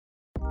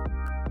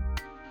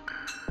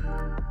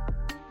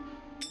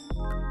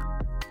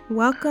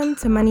Welcome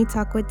to Money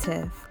Talk with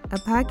Tiff, a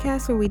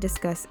podcast where we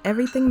discuss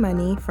everything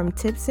money from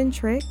tips and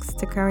tricks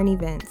to current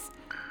events.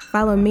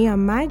 Follow me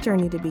on my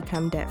journey to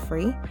become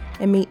debt-free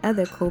and meet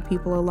other cool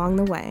people along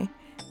the way.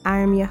 I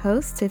am your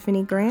host,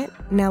 Tiffany Grant.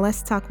 Now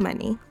let's talk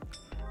money.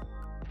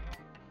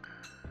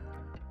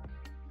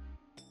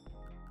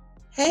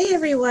 Hey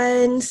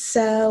everyone,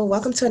 so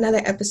welcome to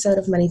another episode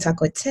of Money Talk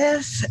with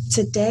Tiff.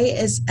 Today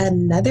is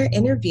another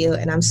interview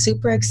and I'm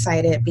super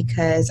excited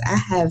because I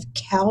have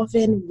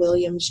Calvin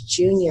Williams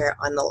Jr.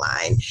 on the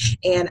line.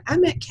 And I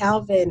met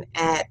Calvin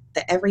at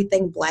the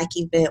Everything Black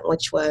event,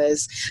 which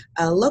was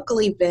a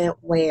local event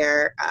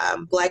where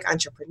Black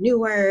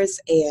entrepreneurs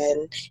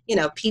and,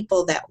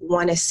 people that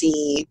want to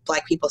see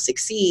Black people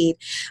succeed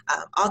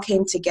all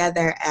came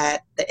together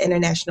at the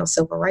International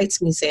Civil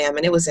Rights Museum.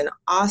 And it was an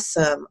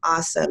awesome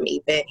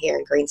event here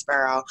in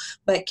Greensboro.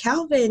 But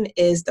Calvin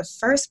is the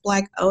first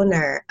Black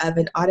owner of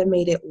an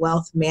automated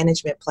wealth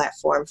management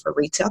platform for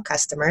retail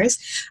customers.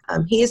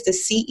 He is the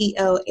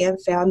CEO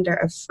and founder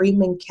of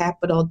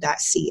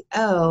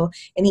FreemanCapital.co,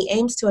 and he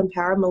aims to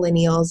empower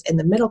millennials and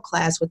the middle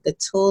class with the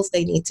tools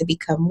they need to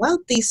become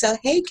wealthy. So,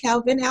 hey,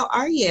 Calvin, how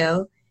are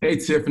you? Hey,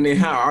 Tiffany,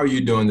 how are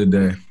you doing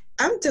today?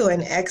 I'm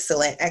doing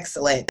excellent.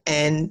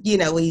 And,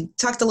 we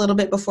talked a little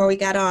bit before we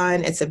got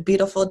on. It's a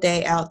beautiful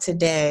day out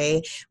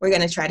today. We're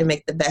going to try to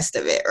make the best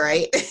of it,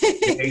 right?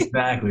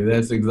 Exactly.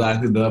 That's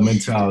exactly the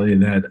mentality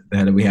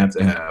that we have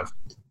to have.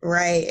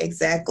 Right,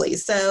 exactly.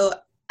 So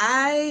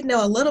I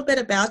know a little bit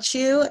about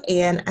you,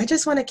 and I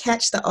just want to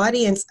catch the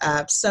audience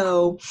up.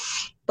 So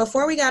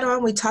before we got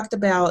on, we talked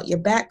about your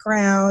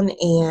background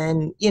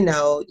and,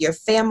 your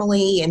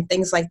family and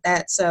things like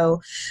that.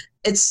 So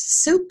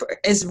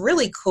it's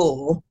really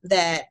cool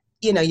that,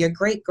 your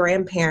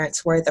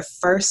great-grandparents were the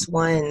first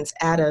ones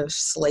out of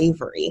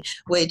slavery,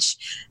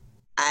 which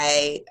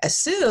I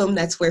assume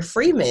that's where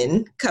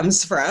Freeman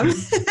comes from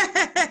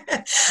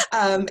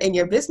in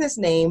your business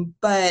name.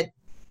 But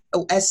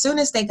as soon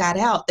as they got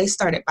out, they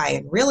started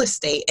buying real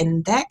estate,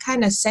 and that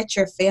kind of set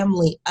your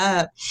family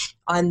up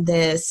on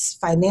this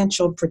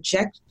financial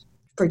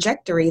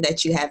trajectory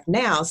that you have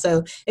now.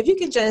 So if you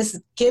could just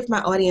give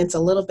my audience a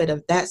little bit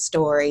of that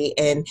story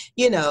and,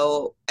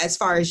 as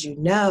far as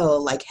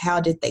like how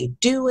did they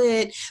do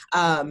it?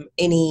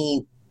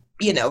 Any,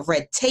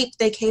 red tape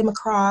they came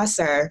across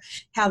or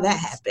how that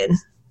happened?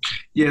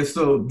 Yeah,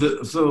 so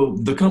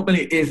the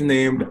company is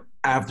named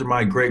after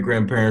my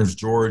great-grandparents,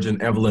 George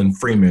and Evelyn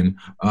Freeman,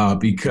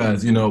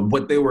 because,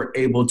 what they were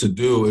able to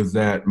do is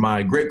that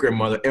my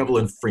great-grandmother,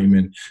 Evelyn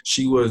Freeman,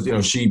 she was,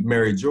 she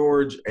married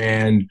George,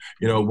 and,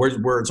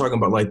 we're talking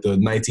about like the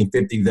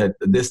 1950s at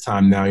this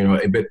time now,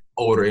 a bit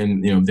older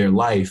in, their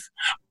life.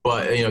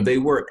 But, they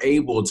were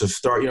able to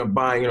start,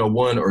 buying,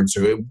 one or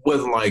two. It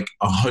wasn't like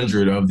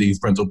 100 of these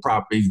rental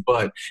properties,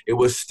 but it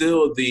was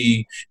still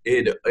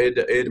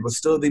it was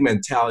still the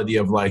mentality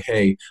of like,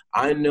 hey,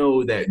 I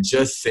know that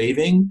just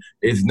saving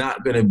is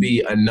not going to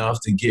be enough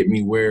to get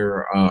me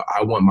where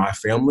I want my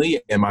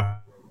family and my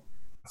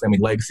family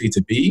legacy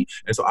to be.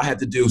 And so I had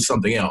to do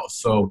something else.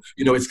 So,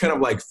 it's kind of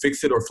like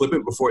fix it or flip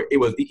it before it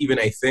was even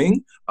a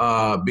thing,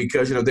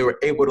 because, they were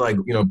able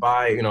to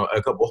buy,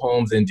 a couple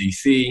homes in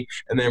DC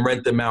and then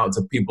rent them out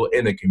to people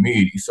in the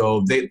community.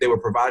 So they were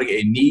providing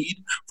a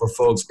need for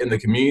folks in the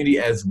community,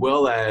 as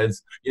well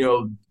as,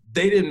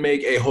 they didn't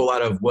make a whole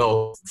lot of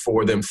wealth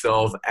for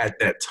themselves at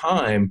that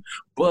time,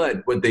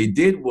 but what they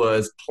did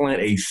was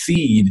plant a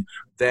seed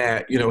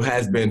that,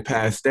 has been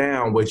passed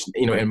down, which,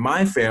 in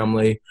my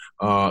family,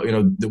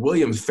 the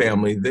Williams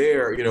family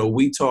there,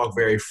 we talk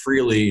very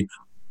freely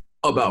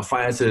about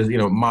finances,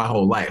 my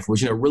whole life,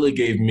 which, really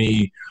gave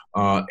me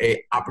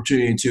a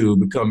opportunity to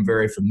become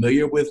very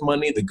familiar with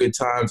money, the good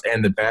times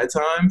and the bad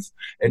times,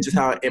 and just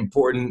how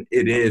important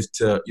it is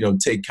to,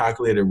 take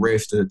calculated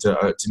risks to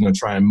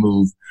try and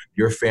move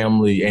your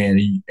family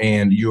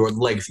and your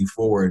legacy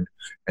forward.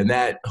 And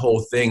that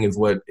whole thing is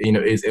what,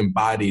 is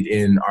embodied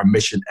in our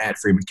mission at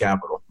Freeman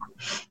Capital.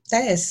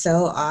 That is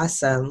so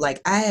awesome.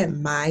 Like, I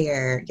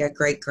admire your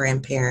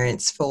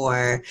great-grandparents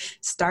for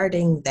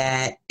starting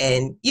that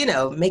and,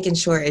 making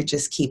sure it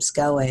just keeps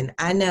going.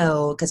 I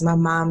know because my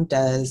mom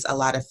does a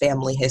lot of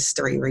family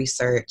history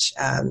research.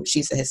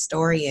 She's a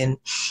historian.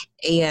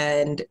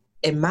 And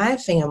in my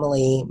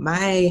family,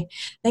 I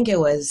think it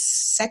was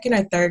second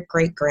or third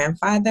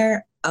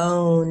great-grandfather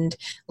owned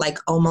like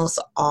almost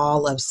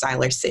all of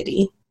Siler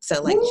City.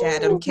 So like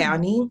Chatham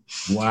County.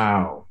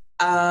 Wow.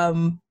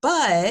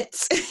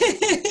 But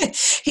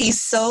he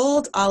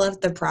sold all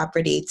of the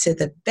property to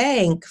the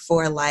bank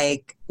for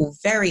like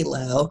very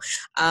low,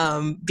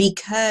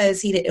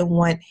 because he didn't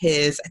want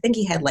I think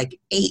he had like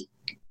 8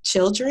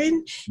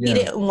 children. Yeah. He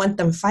didn't want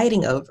them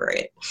fighting over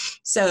it.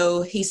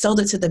 So he sold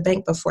it to the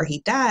bank before he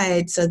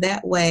died. So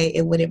that way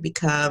it wouldn't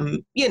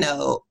become,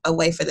 a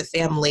way for the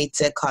family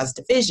to cause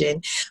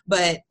division.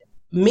 But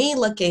me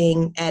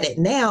looking at it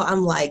now,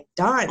 I'm like,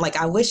 darn, like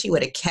I wish he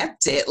would have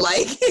kept it.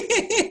 Like,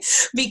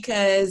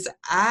 because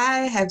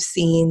I have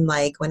seen,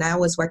 like, when I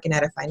was working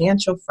at a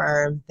financial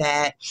firm,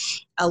 that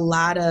a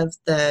lot of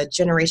the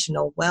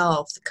generational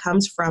wealth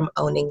comes from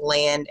owning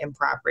land and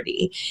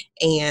property.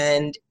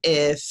 And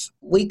if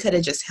we could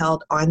have just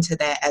held on to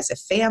that as a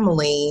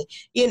family,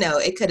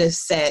 it could have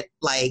set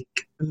like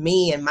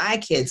me and my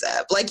kids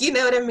up, like, you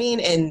know what I mean?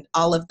 And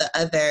all of the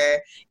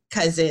other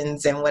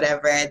cousins and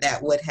whatever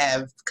that would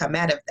have come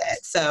out of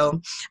that. So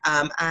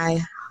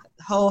I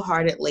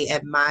wholeheartedly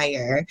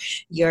admire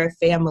your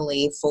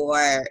family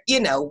for,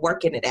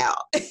 working it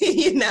out,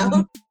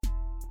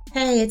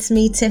 Hey, it's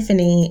me,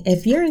 Tiffany.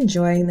 If you're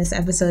enjoying this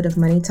episode of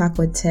Money Talk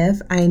with Tiff,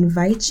 I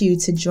invite you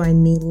to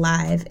join me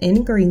live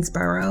in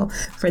Greensboro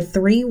for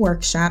 3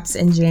 workshops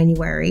in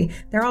January.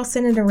 They're all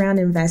centered around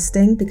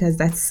investing because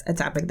that's a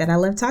topic that I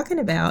love talking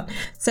about.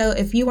 So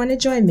if you want to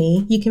join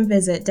me, you can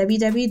visit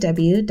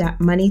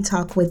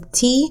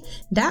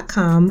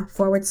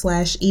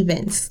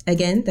www.moneytalkwitht.com/events.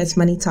 Again, that's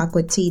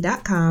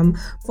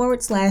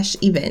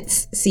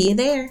moneytalkwitht.com/events. See you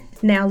there.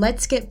 Now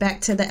let's get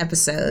back to the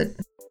episode.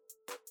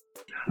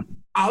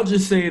 I'll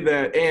just say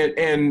that,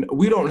 and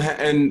we don't have,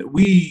 and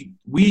we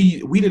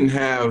didn't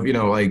have,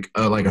 like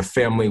a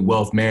family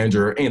wealth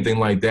manager or anything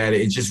like that.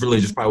 It just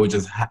really just probably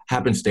just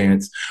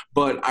happenstance.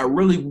 But I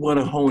really want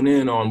to hone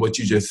in on what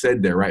you just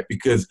said there, right?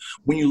 Because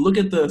when you look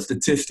at the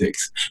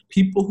statistics,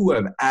 people who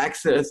have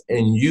access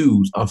and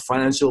use a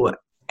financial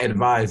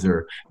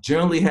advisor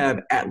generally have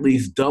at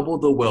least double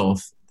the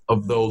wealth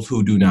of those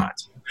who do not.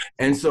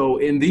 And so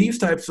in these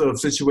types of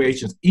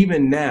situations,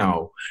 even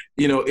now,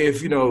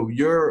 if,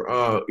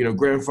 your,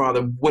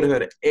 grandfather would have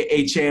had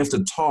a chance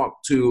to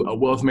talk to a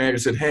wealth manager,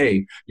 said,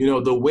 hey,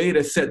 the way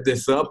to set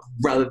this up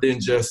rather than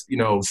just,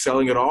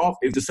 selling it off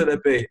is to set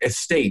up a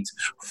estate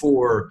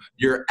for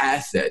your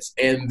assets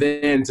and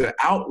then to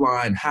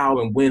outline how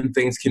and when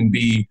things can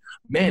be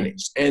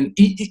managed. And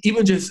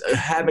even just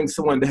having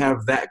someone to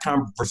have that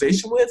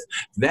conversation with,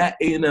 that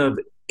in of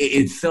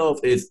itself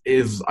is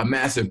a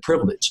massive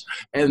privilege.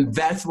 And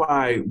that's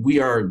why we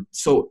are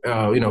so,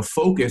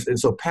 focused and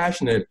so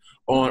passionate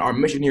on our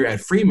mission here at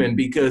Freeman,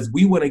 because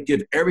we want to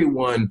give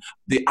everyone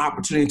the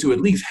opportunity to at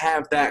least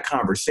have that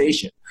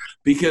conversation,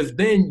 because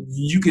then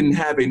you can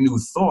have a new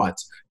thought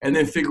and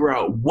then figure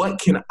out what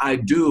can I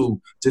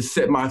do to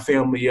set my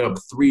family up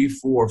 3,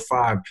 4,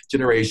 5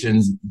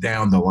 generations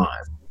down the line.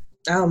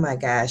 Oh my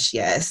gosh,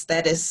 yes,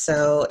 that is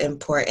so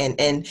important.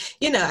 And,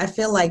 I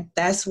feel like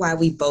that's why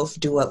we both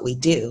do what we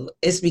do,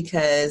 is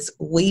because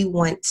we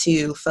want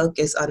to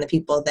focus on the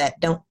people that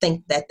don't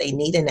think that they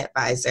need an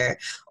advisor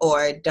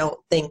or don't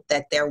think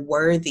that they're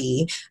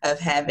worthy of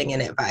having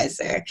an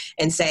advisor,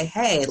 and say,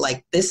 hey,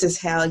 like, this is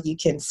how you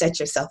can set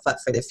yourself up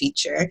for the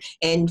future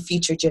and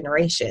future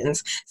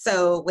generations.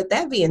 So with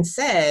that being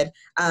said,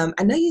 I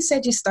know you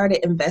said you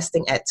started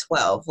investing at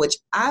 12, which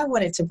I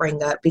wanted to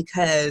bring up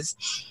because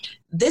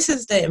this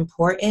is the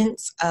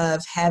importance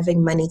of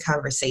having money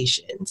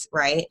conversations,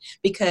 right?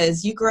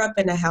 Because you grew up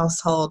in a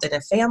household and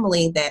a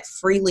family that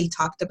freely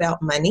talked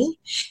about money.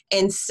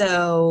 And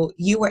so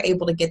you were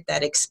able to get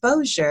that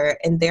exposure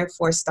and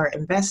therefore start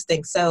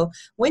investing. So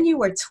when you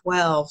were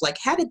 12, like,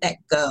 how did that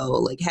go?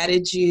 Like, how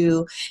did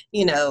you,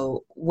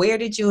 where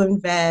did you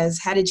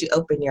invest? How did you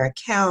open your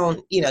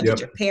account? Did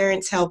your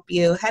parents help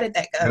you? How did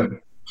that go? Yep.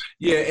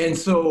 Yeah, and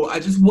so I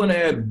just want to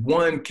add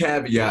one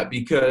caveat,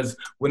 because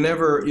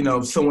whenever,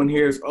 someone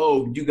hears,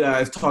 oh, you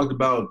guys talked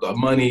about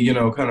money,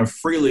 kind of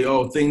freely,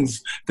 oh,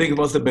 things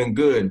must have been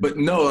good. But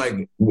no,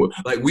 like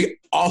we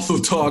also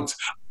talked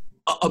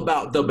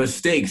about the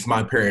mistakes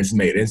my parents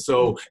made. And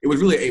so it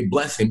was really a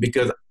blessing,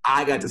 because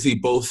I got to see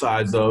both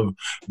sides of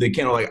the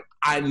kind of, like,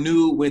 I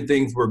knew when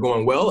things were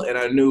going well and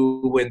I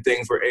knew when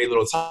things were a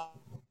little tough.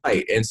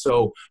 Right. And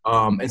so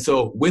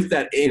with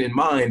that in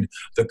mind,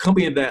 the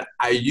company that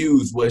I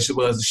used was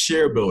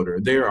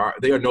ShareBuilder. They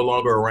are no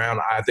longer around.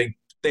 I think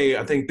they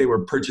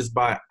were purchased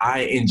by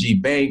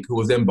ING Bank, who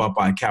was then bought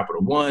by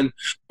Capital One.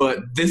 But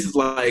this is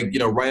like,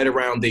 right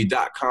around the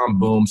 .com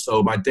boom.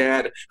 So my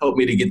dad helped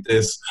me to get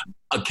this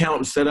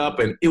account set up,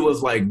 and it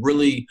was like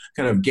really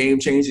kind of game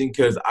changing,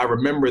 because I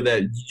remember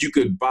that you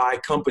could buy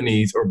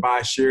companies or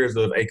buy shares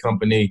of a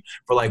company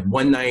for like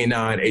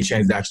 $1.99 a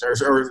transaction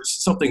or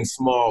something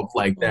small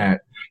like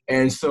that.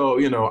 And so,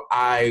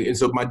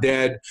 my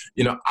dad,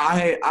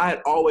 I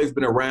had always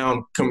been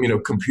around,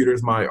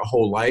 computers my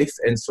whole life.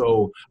 And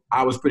so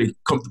I was pretty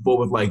comfortable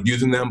with like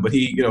using them, but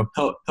he,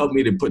 helped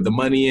me to put the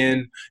money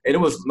in. And it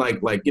was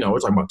like, we're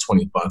talking about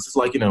 $20. It's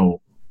like,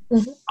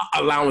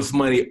 allowance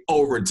money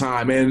over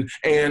time. And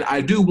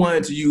I do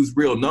want to use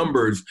real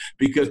numbers,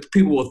 because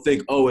people will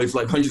think, oh, it's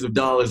like hundreds of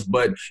dollars,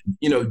 but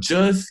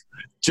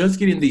just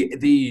getting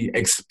the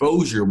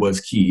exposure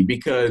was key,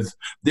 because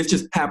this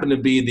just happened to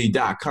be the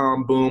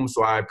 .com boom.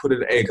 So I put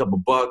in a couple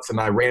bucks and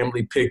I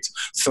randomly picked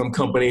some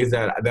companies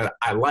that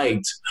I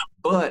liked.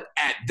 But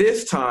at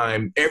this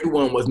time,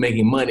 everyone was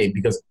making money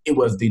because it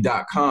was the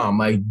 .com.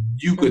 Like,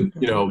 you could,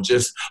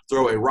 just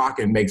throw a rock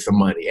and make some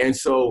money. And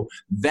so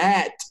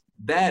that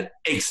that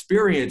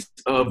experience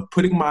of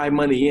putting my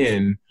money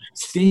in,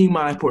 seeing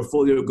my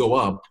portfolio go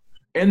up,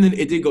 and then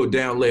it did go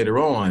down later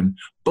on,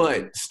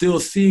 but still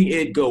seeing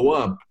it go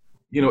up,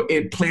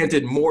 it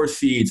planted more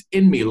seeds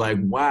in me. Like,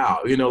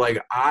 wow,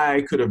 like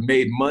I could have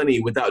made money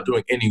without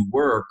doing any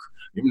work,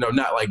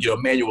 not like,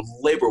 manual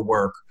labor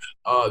work,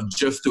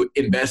 just through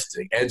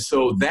investing. And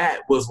so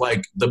that was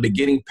like the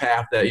beginning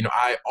path that,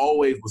 I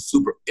always was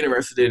super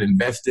interested in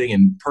investing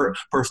in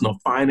personal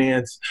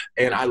finance.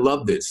 And I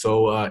loved it.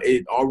 So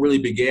it all really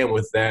began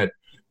with that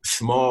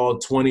small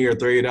 $20 or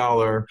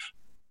 $30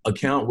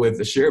 account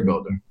with a share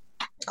builder.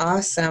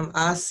 Awesome.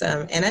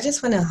 Awesome. And I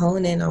just want to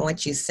hone in on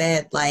what you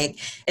said. Like,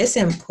 it's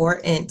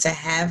important to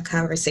have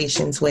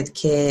conversations with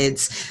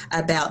kids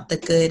about the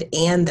good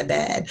and the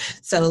bad.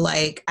 So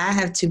like, I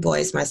have 2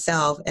 boys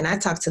myself, and I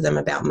talk to them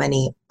about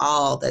money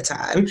all the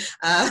time.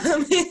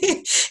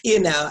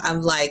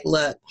 I'm like,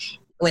 look,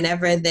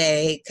 whenever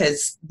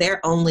because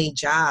their only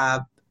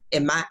job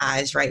in my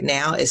eyes right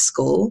now is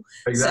school.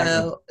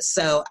 Exactly.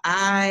 So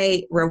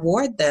I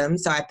reward them.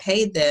 So I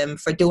pay them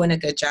for doing a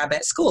good job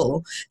at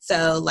school.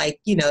 So like,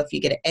 if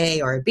you get an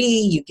A or a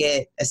B, you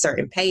get a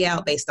certain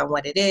payout based on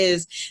what it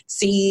is.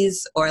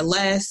 C's or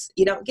less,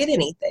 you don't get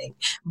anything.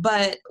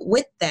 But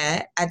with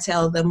that, I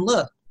tell them,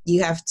 look,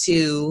 you have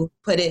to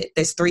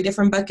there's 3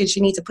 different buckets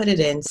you need to put it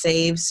in: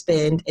 save,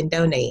 spend, and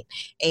donate.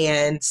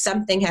 And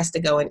something has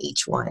to go in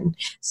each one.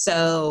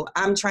 So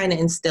I'm trying to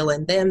instill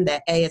in them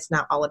that A, it's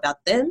not all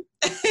about them.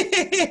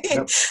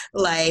 Yep.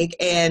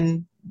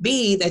 And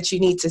B, that you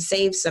need to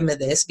save some of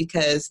this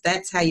because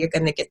that's how you're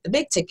going to get the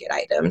big ticket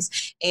items.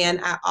 And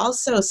I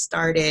also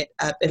started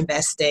up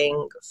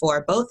investing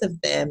for both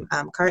of them.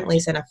 Currently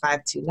it's in a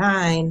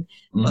 529,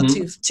 well,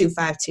 two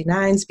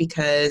 529s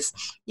because,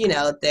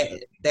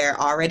 they're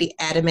already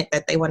adamant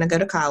that they want to go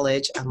to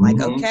college. I'm like,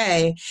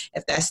 okay,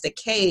 if that's the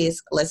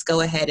case, let's go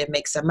ahead and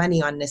make some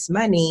money on this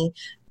money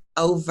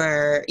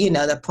over, the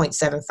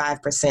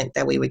 0.75%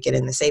 that we would get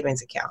in the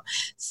savings account.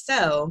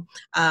 So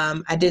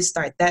I did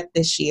start that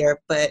this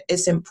year, but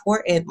it's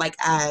important. Like,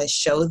 I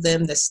show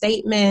them the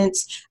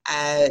statements.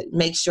 I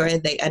make sure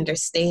they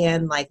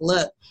understand, like,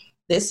 look,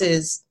 this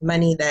is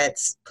money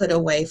that's put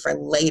away for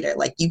later.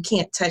 Like, you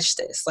can't touch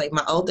this. Like,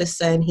 my oldest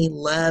son, he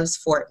loves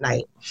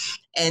Fortnite.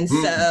 And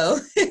so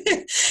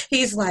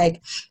he's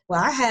like,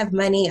 well, I have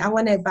money. I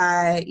want to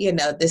buy,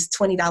 this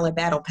 $20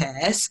 battle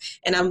pass.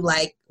 And I'm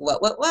like, whoa.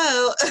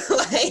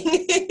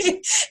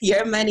 Like,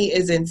 your money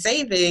is in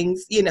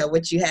savings,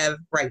 what you have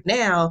right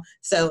now.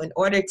 So in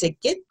order to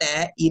get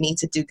that, you need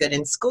to do good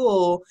in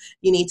school.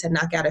 You need to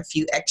knock out a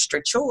few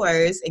extra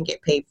chores and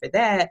get paid for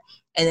that.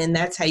 And then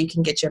that's how you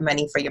can get your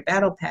money for your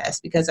battle pass,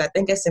 because I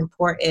think it's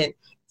important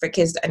for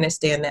kids to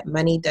understand that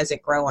money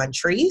doesn't grow on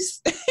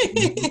trees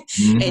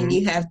and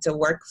you have to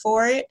work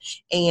for it.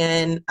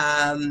 And,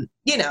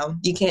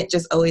 you can't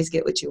just always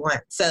get what you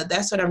want. So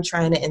that's what I'm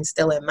trying to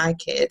instill in my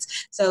kids.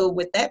 So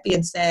with that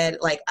being said,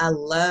 like, I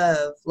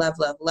love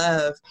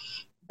the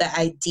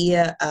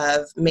idea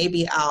of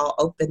maybe I'll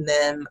open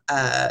them,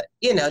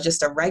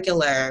 just a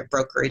regular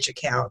brokerage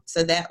account.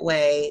 So that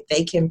way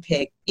they can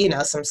pick,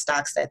 some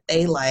stocks that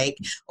they like,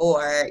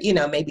 or,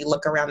 maybe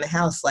look around the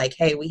house like,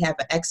 hey, we have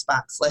an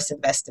Xbox, let's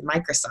invest in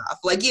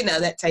Microsoft, like,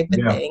 that type of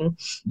thing.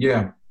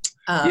 Yeah.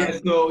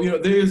 So,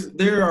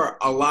 there are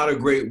a lot of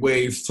great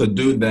ways to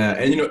do that.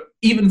 And,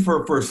 even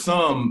for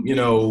some,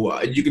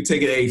 you could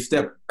take it a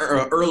step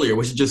earlier,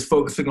 which is just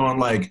focusing on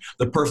like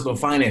the personal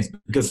finance.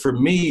 Because for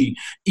me,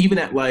 even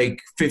at like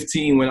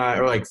 15,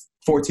 or like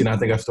 14, I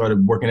think I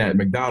started working at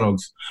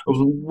McDonald's,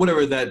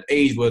 whatever that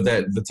age was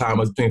at the time,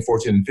 was between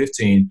 14 and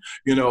 15,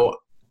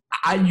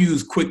 I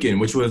used Quicken,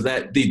 which was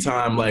at the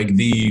time like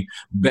the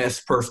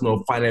best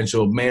personal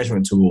financial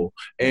management tool.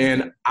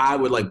 And I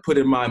would like put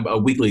in my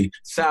weekly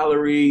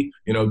salary,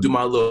 do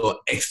my little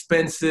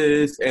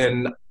expenses,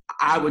 and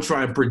I would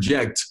try and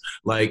project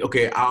like,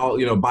 okay, I'll,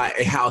 buy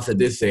a house at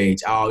this age.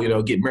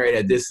 I'll, get married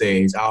at this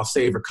age. I'll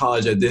save for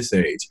college at this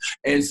age.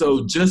 And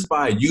so just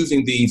by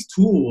using these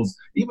tools,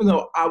 even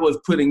though I was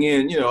putting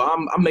in,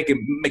 I'm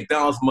making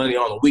McDonald's money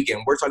on the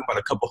weekend. We're talking about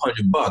a couple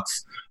 $100.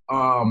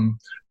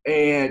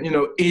 And,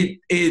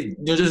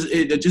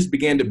 it just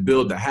began to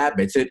build the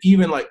habits. And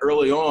even like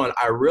early on,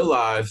 I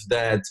realized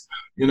that,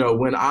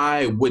 when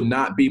I would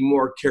not be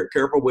more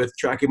careful with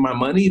tracking my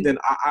money, then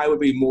I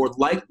would be more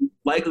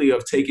likely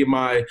of taking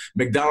my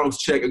McDonald's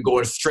check and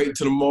going straight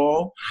to the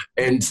mall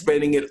and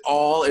spending it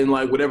all in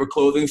like whatever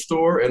clothing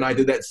store. And I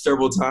did that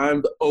several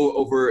times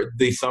over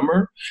the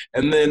summer.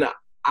 And then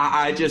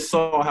I just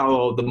saw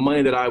how the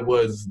money that I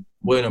was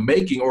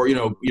making or,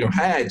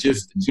 had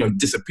just,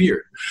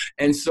 disappeared.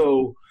 And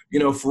so,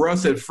 for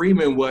us at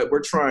Freeman, what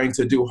we're trying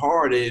to do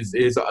hard is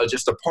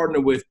just to partner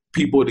with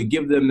people to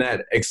give them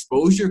that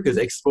exposure, because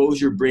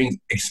exposure brings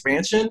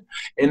expansion,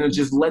 and to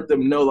just let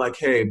them know like,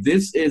 hey,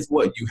 this is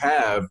what you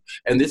have,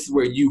 and this is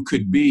where you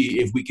could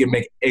be if we can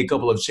make a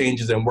couple of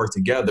changes and work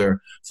together,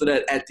 so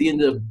that at the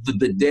end of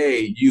the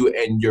day, you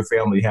and your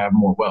family have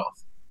more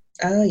wealth.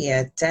 Oh,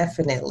 yeah,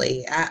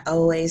 definitely. I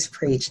always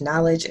preach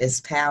knowledge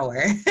is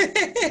power.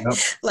 Yep.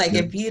 Like,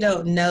 Yep. if you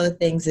don't know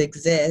things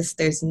exist,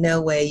 there's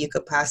no way you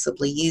could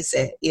possibly use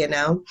it, you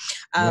know?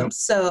 Yep.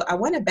 So, I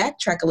want to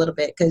backtrack a little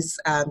bit because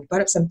you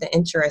brought up something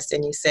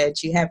interesting. You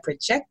said you had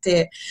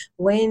projected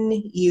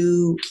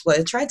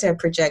tried to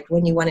project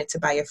when you wanted to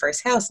buy your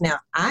first house. Now,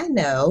 I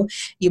know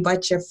you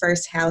bought your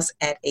first house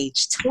at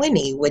age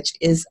 20, which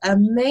is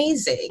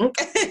amazing.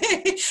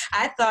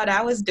 I thought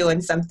I was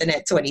doing something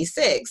at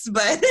 26,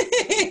 but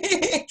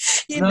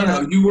you No,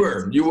 know, no, you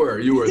were.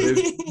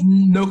 There's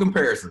no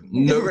comparison,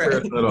 no right.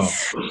 comparison at all.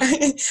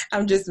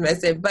 I'm just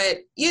messing. But,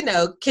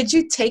 could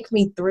you take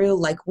me through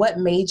like what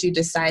made you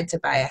decide to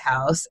buy a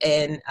house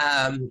and,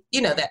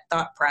 that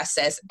thought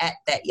process at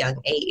that young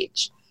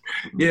age?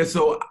 Yeah,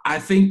 so I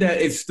think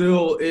that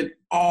it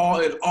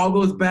all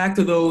goes back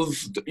to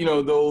those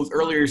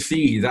earlier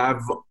seeds.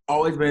 I've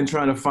always been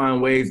trying to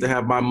find ways to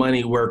have my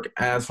money work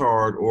as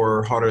hard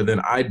or harder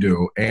than I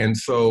do, and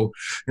so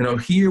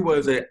here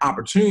was an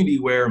opportunity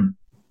where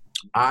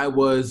I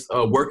was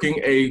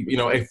working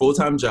a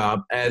full-time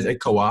job as a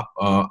co-op.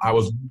 I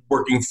was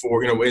working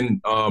for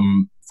in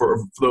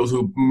for those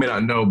who may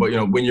not know, but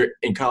when you're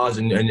in college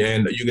and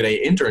you get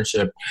an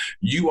internship,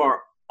 you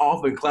are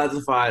often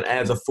classified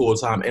as a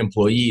full-time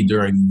employee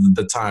during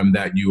the time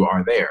that you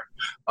are there.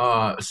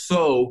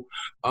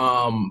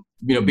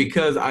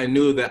 Because I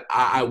knew that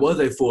I was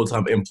a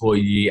full-time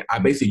employee, I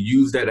basically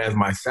used that as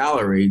my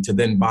salary to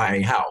then buy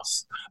a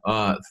house.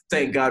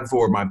 Thank God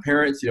for my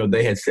parents.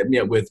 They had set me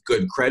up with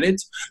good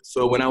credit.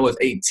 So when I was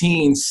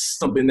 18,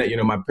 something that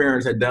my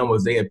parents had done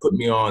was they had put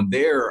me on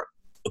their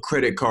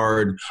credit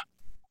card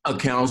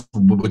accounts,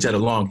 which had a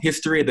long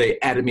history. They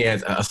added me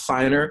as a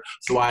signer,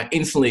 so I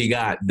instantly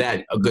got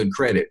that a good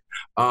credit.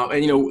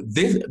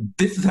 This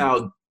is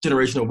how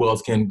generational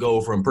wealth can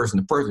go from person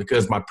to person,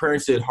 because my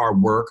parents did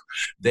hard work.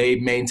 They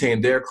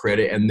maintained their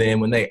credit, and then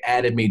when they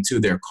added me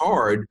to their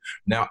card,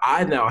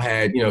 I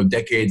had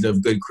decades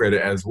of good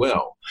credit as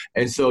well.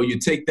 And so you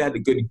take that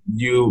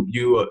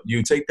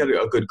you take that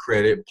a good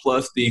credit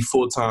plus the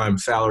full-time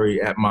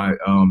salary at my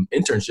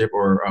internship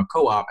or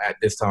co-op at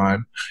this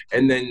time,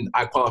 and then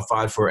I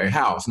qualified for a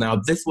house. Now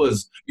this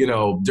was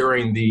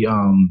during the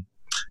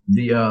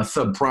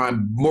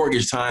subprime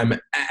mortgage time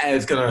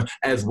as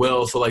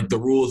well. So like the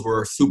rules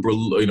were super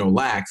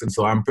lax, and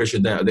so I'm pretty sure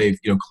that they've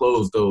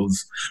closed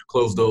those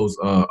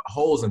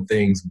holes and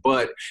things.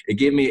 But it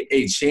gave me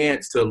a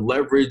chance to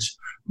leverage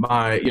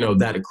my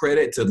that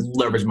credit to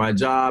leverage my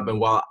job, and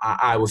while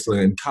I was still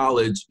in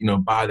college,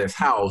 buy this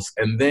house.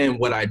 And then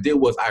what I did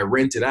was I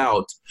rented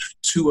out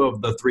 2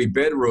 of the 3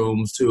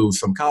 bedrooms to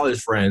some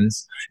college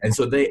friends, and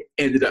so they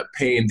ended up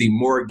paying the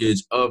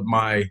mortgage of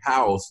my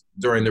house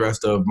during the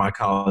rest of my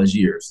college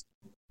years.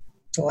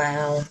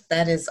 Wow,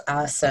 that is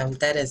awesome.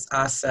 That is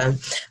awesome.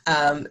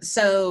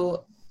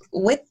 So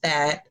with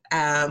that,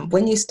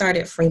 when you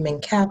started Freeman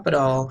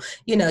Capital,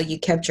 you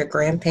kept your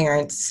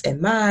grandparents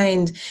in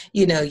mind.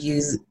 You know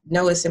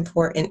it's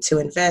important to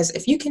invest.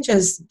 If you can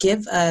just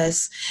give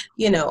us,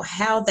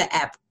 how the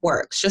app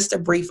works, just a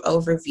brief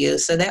overview.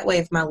 So that way,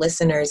 if my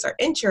listeners are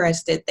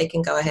interested, they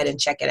can go ahead and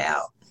check it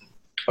out.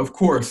 Of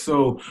course.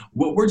 So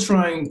what we're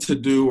trying to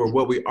do, or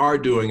what we are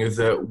doing, is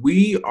that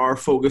we are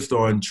focused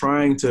on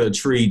trying to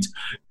treat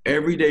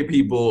everyday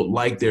people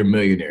like they're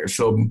millionaires.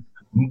 So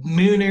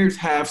millionaires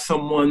have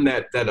someone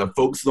that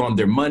focuses on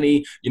their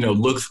money,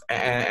 looks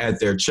at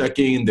their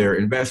checking, their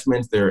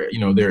investments, their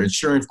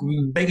insurance,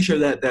 making sure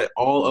that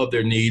all of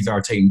their needs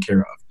are taken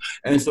care of.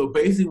 And so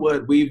basically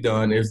what we've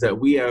done is that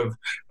we have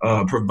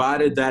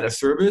provided that a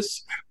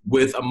service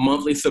with a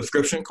monthly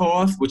subscription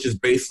cost, which is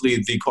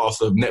basically the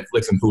cost of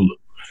Netflix and Hulu.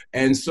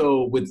 And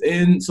so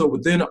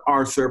within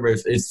our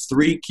service is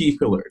 3 key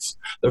pillars.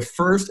 The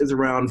first is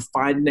around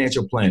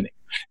financial planning.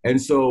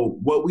 And so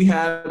what we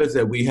have is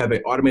that we have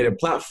an automated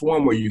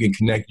platform where you can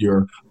connect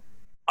your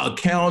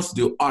accounts,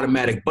 do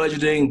automatic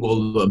budgeting.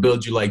 We'll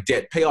build you like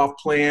debt payoff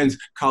plans,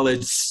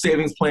 college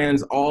savings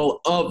plans, all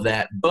of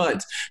that.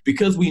 But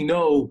because we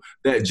know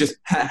that just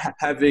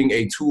having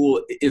a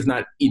tool is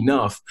not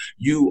enough,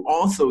 you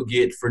also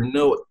get, for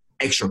no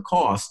extra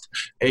cost,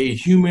 a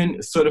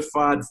human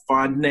certified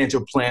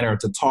financial planner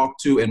to talk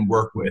to and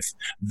work with.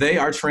 They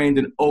are trained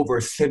in over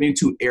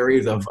 72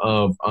 areas of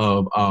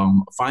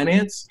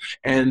finance,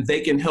 and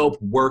they can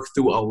help work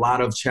through a lot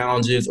of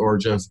challenges or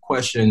just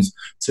questions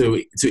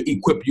to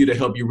equip you to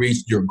help you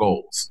reach your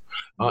goals.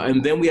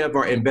 And then we have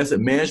our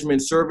investment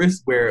management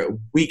service, where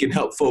we can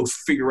help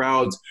folks figure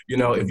out,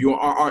 if you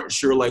aren't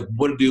sure like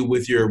what to do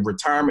with your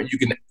retirement, you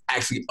can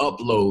actually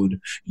upload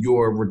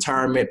your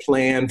retirement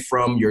plan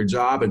from your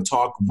job and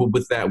talk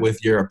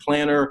with your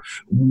planner.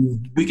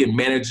 We can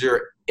manage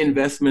your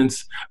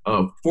investments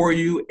for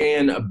you.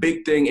 And a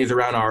big thing is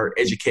around our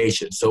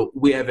education. So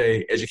we have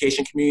an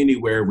education community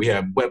where we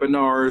have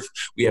webinars,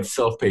 we have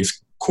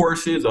self-paced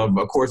courses, of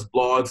course,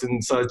 blogs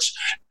and such.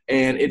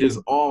 and it is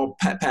all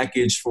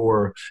packaged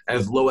for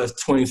as low as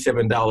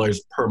 $27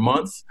 per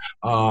month.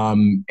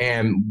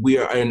 And we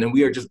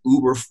are just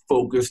uber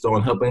focused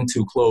on helping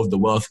to close the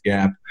wealth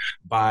gap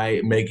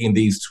by making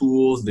these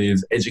tools,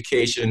 this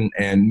education,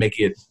 and make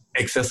it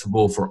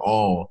accessible for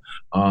all.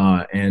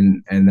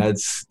 And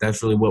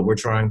that's really what we're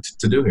trying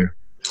to do here.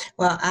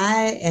 Well,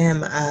 I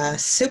am a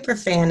super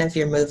fan of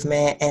your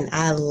movement and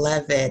I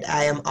love it.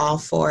 I am all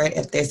for it.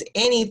 If there's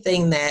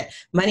anything that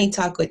Money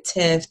Talk with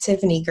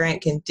Tiffany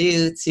Grant can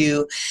do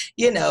to,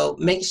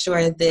 make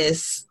sure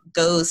this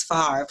goes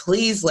far,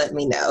 please let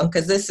me know,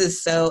 because this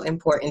is so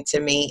important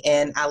to me.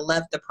 And I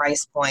love the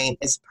price point.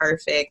 It's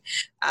perfect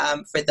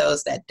for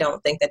those that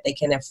don't think that they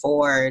can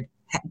afford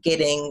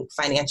getting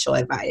financial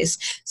advice.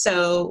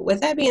 So with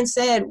that being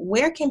said,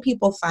 where can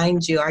people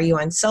find you? Are you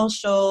on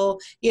social?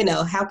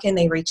 How can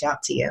they reach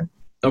out to you?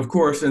 Of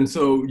course. And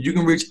so you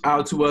can reach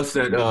out to us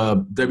at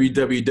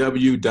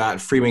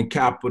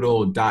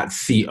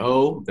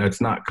www.freemancapital.co.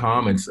 That's not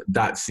com, it's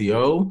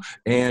 .co.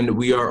 And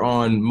we are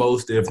on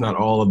most, if not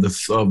all, of the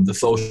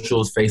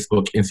socials: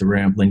 Facebook,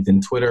 Instagram,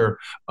 LinkedIn, Twitter,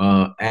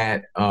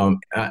 at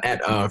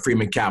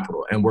Freeman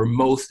Capital. And we're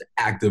most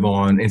active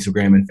on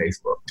Instagram and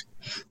Facebook.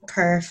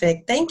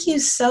 Perfect. Thank you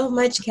so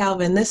much,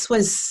 Calvin. This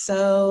was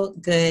so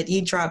good.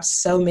 You dropped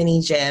so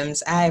many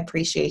gems. I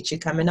appreciate you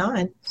coming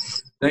on.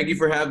 Thank you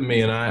for having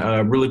me. And I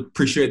really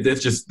appreciate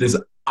this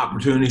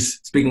opportunity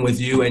speaking with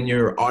you and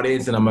your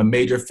audience. And I'm a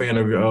major fan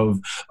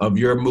of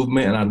your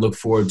movement, and I look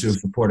forward to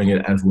supporting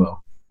it as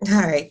well.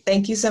 All right.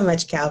 Thank you so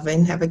much,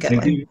 Calvin. Have a good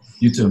one. You.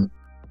 You too.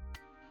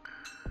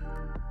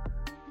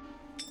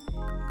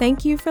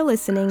 Thank you for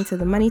listening to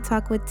the Money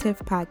Talk with Tiff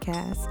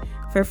podcast.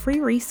 For free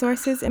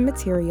resources and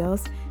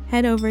materials,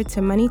 head over to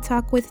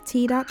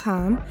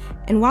moneytalkwitht.com.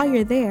 And while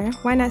you're there,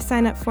 why not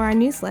sign up for our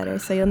newsletter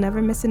so you'll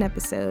never miss an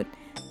episode?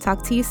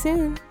 Talk to you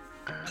soon.